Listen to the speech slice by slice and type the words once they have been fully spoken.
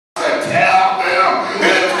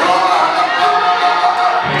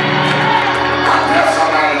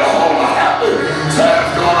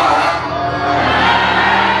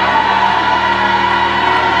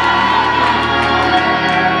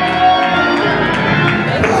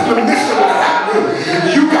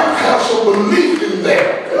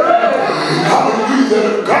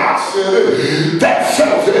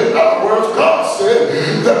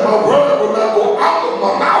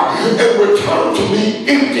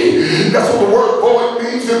empty. That's what the word void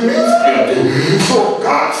means. It means empty. So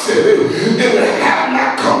God said it have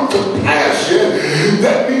not come to pass yet.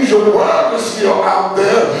 That means your word is still out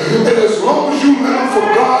there. And as long as you live for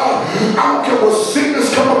God, I don't care what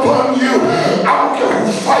sickness come upon you. I don't care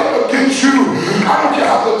who fight against you. I don't care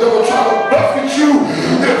how the devil try to buffet you.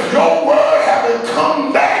 If your word haven't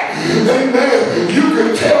come back, amen, you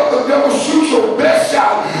can tell the devil shoot your best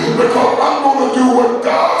shot, because I'm going to do what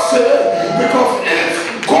God said, because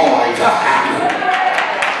it's going to happen.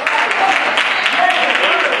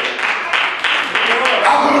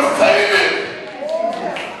 I'm going to fade it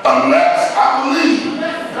unless I believe.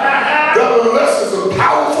 That unless is a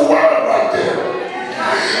powerful word right there.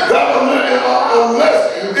 That unless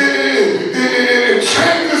it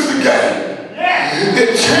changes the game.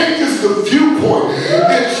 It changes the viewpoint.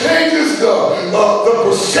 It changes the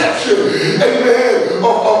perception, amen,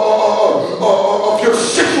 of your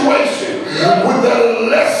situation. With that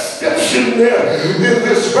unless steps in there in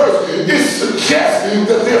this verse, it suggests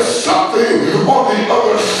that there's something on the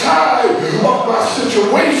other side of my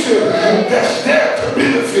situation that's there to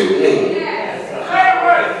benefit me.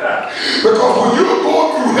 Because when you're going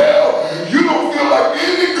through hell, you don't feel like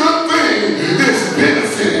any good thing is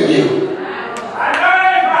benefiting you.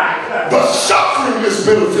 The suffering is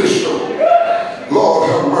beneficial. Lord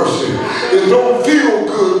have mercy. It don't feel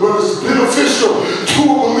good, but it's beneficial to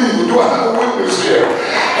a believer. Do I have a witness here?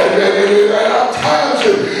 And at times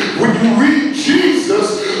when you read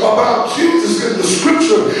Jesus, about Jesus in the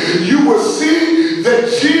scripture, you will see that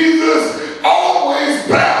Jesus always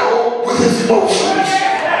battled with his emotions.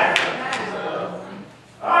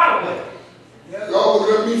 Y'all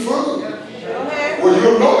look at me funny. Well,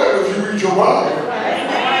 you'll know that if you read your Bible.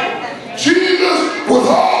 Jesus was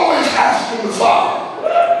always asking the Father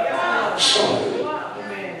something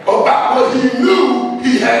about what he knew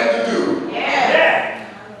he had to do.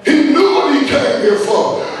 He knew what he came here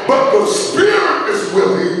for. But the spirit is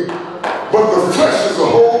willing, but the flesh is a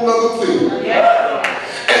whole nother thing.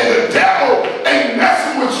 And the devil ain't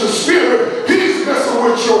messing with your spirit, he's messing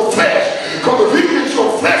with your flesh. Because if he gets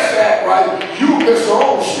your flesh to act right, you mess your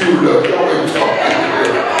own spirit up. Y'all ain't talking.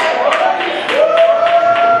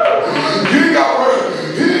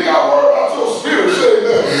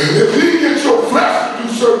 If he gets your flesh to do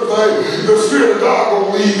certain things, the Spirit of God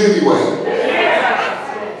gonna leave anyway.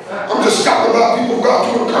 I'm just talking about people of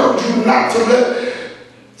God to encourage you not to let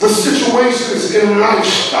the situations in life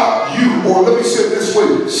stop you, or let me say it this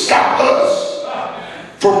way, stop us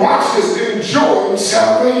from, watch this, enjoying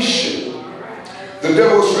salvation. The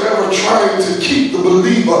devil is forever trying to keep the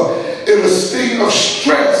believer in a state of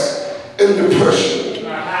stress and depression.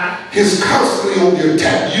 He's constantly on the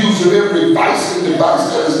attack, using every vice and device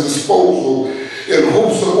at his disposal in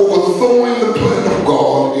hopes of overthrowing the plan of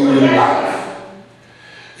God in your life.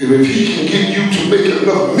 And if he can get you to make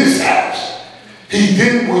enough mishaps, he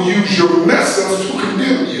then will use your mess ups to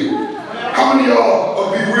condemn you. How many of y'all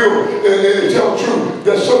will be real and tell the truth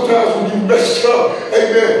that sometimes when you messed up,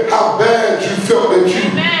 amen, how bad you felt that you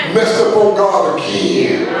messed up on God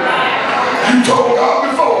again? You told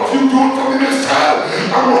God before, if you do it for me this time,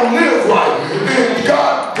 I'm going to live right. And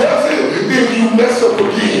God does it, then you mess up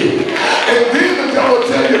again. And then the devil will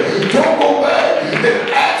tell you, don't go back and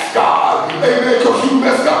ask God, amen, because you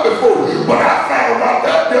messed up before. But I found out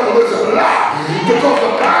that devil is a lie. Because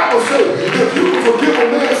the Bible says, if you forgive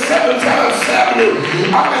a man 7 times 70,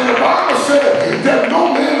 and the Bible said that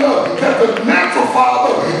no man, that the natural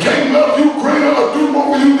father can't love you greater or do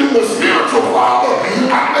more for you than the spiritual father.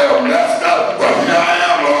 I may have messed up, but here I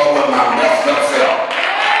am, Lord, with my messed up self.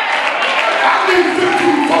 I need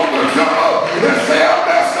 15 folk to jump up and say, I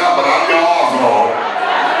messed up, but I'm yours, Lord.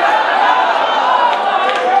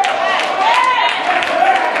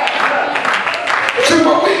 See,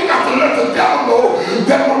 but we got to let the devil know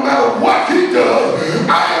that no matter what he does,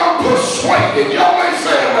 I am persuaded, y'all ain't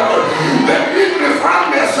saying nothing, that even if I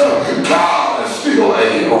mess up, God is still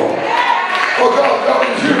able. Oh God, y'all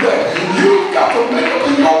didn't hear that. You've got to make up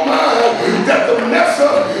in your mind that the mess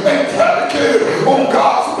up ain't predicated on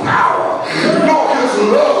God's power, nor his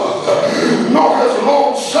love, nor his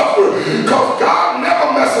long suffering, because God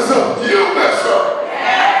never messes up. You mess up.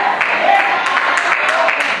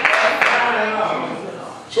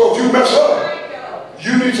 So if you mess up,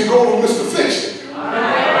 you need to go to Mr. Fix It.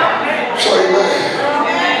 Say,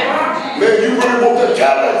 man, you really want that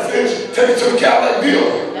Cadillac fixed, take it to the Cadillac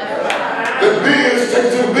dealer. The Benz, take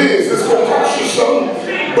it to the Benz. It's going to cost you something,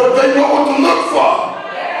 but they know what to look for,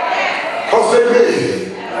 because they made it.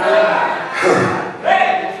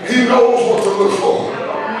 He knows what to look for,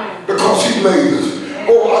 because he made us.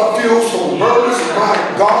 Oh, I feel some burdens, my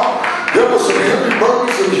God. There were some heavy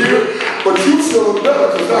burdens in feeling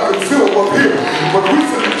better because I can feel them up here. But we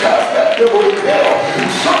finna cast that devil in hell.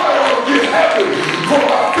 Somebody ought to get happy for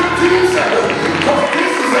about 15 seconds because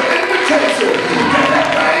this is an invitation that that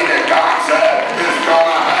thing that God said is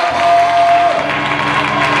gonna happen.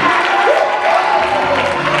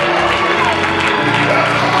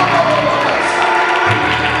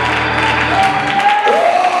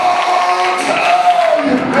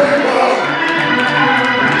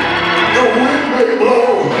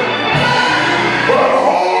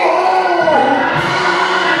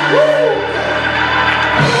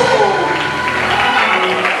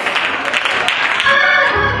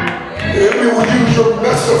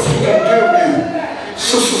 Message to condemn you,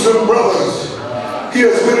 sisters and brothers. He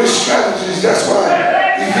has many strategies. That's why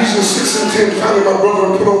Ephesians 6 and 10, finally, my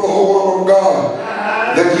brother, put on the whole armor of God,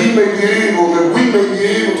 that he may be able, that we may be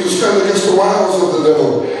able to stand against the wiles of the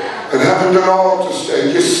devil, and having done all to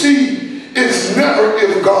stand. You see, it's never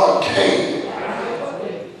if God came.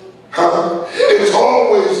 It's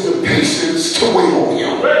always the patience to wait on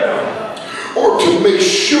him, or to make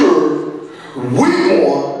sure we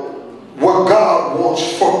want what God wants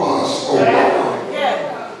from us, oh Lord.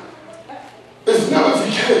 It's never if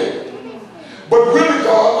he can. But really,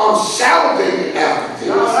 God, I'm salivating after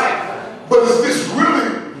this. But is this really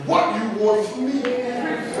what you want from me?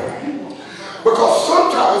 Because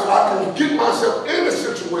sometimes I can get myself in a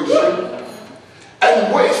situation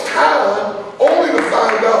and waste time only to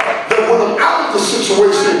find out that when I'm out of the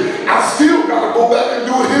situation, I still got to go back and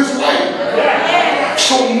do it his way.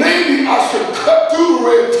 So maybe I should cut through the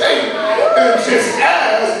red tape and just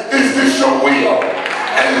ask, is this your will?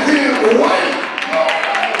 And then wait.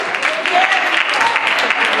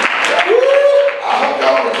 I hope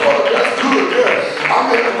y'all recorded. That's good. Yeah. I'm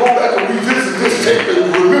going to go back and revisit this tape and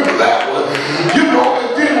remember that one. You know, and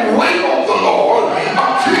then wait on the Lord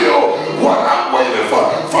until what I'm waiting for.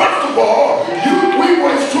 First of all, we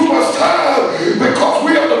waste too much time because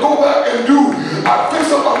we have to go back and I fix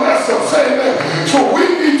up a mess up, say that. So we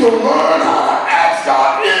need to learn how to ask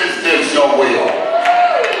God, is this your will?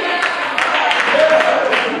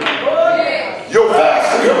 Your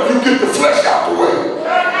fasting helps you get the flesh out the way.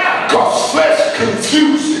 Because flesh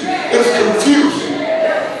confusing. It's confusing.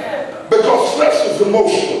 Because flesh is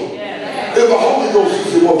emotional. And the Holy Ghost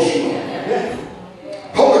is emotional.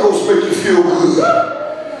 Holy Ghost make you feel good.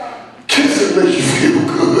 Kissing make you feel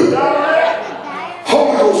good.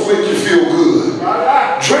 Holy Ghost make you feel good.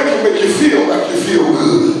 Drinking make you feel like you feel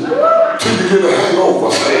good. Till you get a hangover.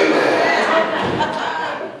 Say amen.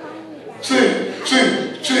 See,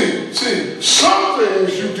 some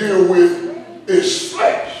things you deal with is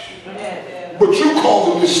flesh. But you call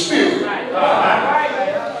them the spirit.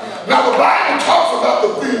 Now the Bible talks about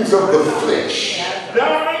the things of the flesh.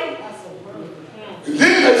 And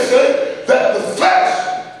then they say that the flesh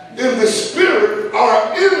and the spirit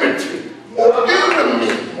are enmity or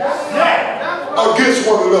enemy against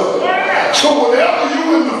one another. So whenever you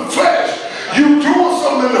in the flesh, you doing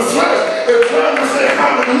something in the flesh and trying to say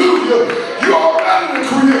hallelujah, you already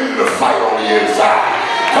created a fight on the inside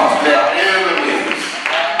because they're enemies.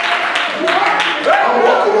 I'm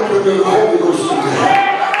walking up into the Holy Ghost today.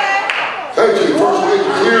 Thank you. First lady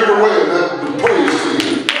cleared the way and that the praise to you.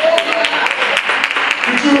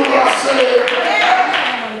 Did you know what I said?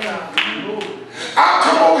 I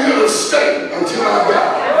come over here to stay until I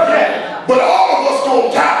die. But all of us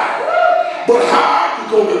gonna die. But how are you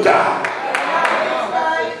gonna die?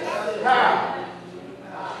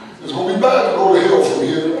 It's gonna be bad to go to hell from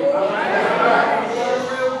here.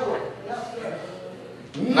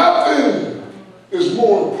 Nothing is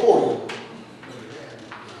more important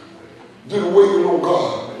than waiting on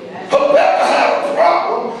God. Habakkuk had a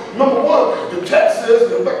problem. Number one, the text says in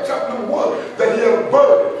Habakkuk chapter number 1 that he had a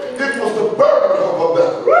burden. It was the burden of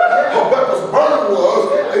Habakkuk. Habakkuk's burden was,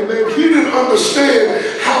 amen, he didn't understand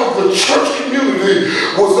how the church community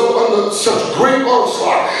was up under such great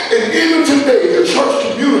onslaught. And even today, the church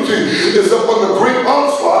community is up under great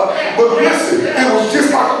onslaught. But listen, it was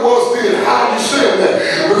just like it was then. How are you saying that?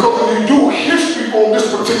 Because when you do history on this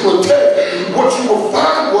particular text, what you will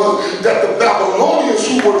find was that the Babylonians,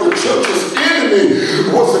 who were the church's enemy,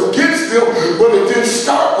 was against them, but it didn't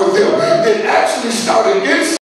start with them. It actually started inside.